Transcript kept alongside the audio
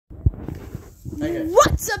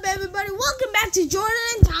What's up, everybody? Welcome back to Jordan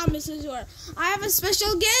and Thomas's World. I have a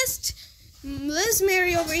special guest, Liz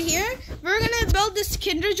Mary over here. We're gonna build this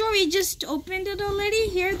Kinder Joy. We just opened it already.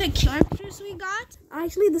 Here are the characters we got.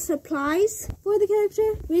 Actually, the supplies for the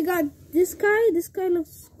character. We got this guy. This guy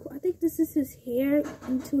looks cool. I think this is his hair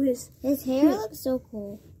into his... His hair looks so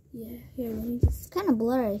cool. Yeah, here, let me just... It's kind of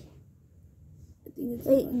blurry. I think it's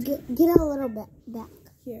Wait, get a little bit back.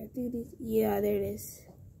 Here, do this. Yeah, there it is.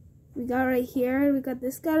 We got right here. We got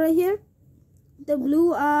this guy right here. The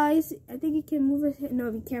blue eyes. I think you can move his hand. No,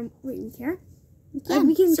 we can't. Wait, we can't?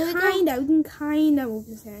 We can kinda move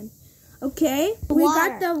his hand. Okay. We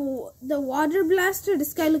got the water blaster.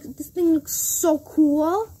 This thing looks so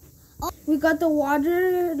cool. Oh. We got the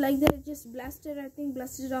water, like that just blasted, I think,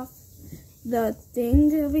 blasted off the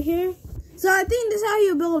thing over here. So I think this is how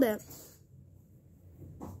you build it.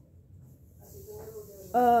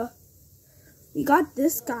 We got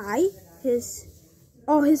this guy. His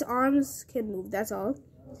arms can move. That's all.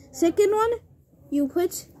 Second one, you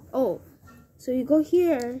put so you go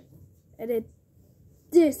here, and it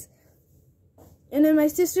this, and then my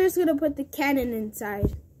sister's gonna put the cannon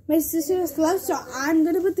inside. My sister's left, so I'm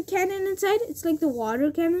gonna put the cannon inside. It's like the water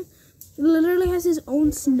cannon. It literally has his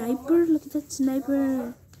own sniper. Look at that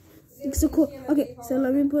sniper. It's so cool. Okay, so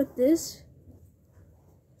let me put this.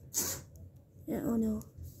 Yeah. Oh no.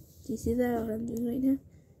 Do you see that what I'm doing right now?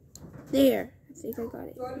 There. I think I got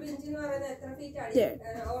it. There.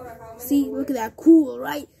 See? Look at that. Cool,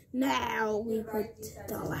 right? Now we put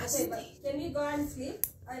the last thing. Can we go and sleep?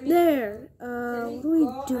 There. What do we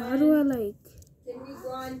do? How do I like...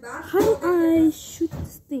 How do I shoot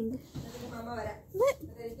this thing? What?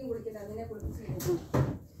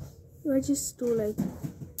 Do I just do like...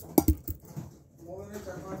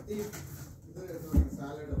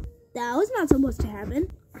 That was not supposed to happen.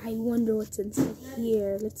 I wonder what's inside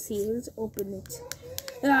here. Let's see. Let's open it.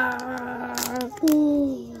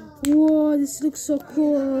 Whoa, this looks so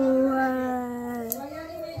cool.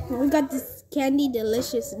 We got this candy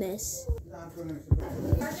deliciousness.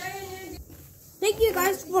 Thank you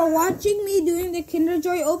guys for watching me doing the Kinder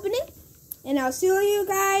Joy opening. And I'll see you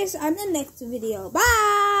guys on the next video.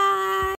 Bye!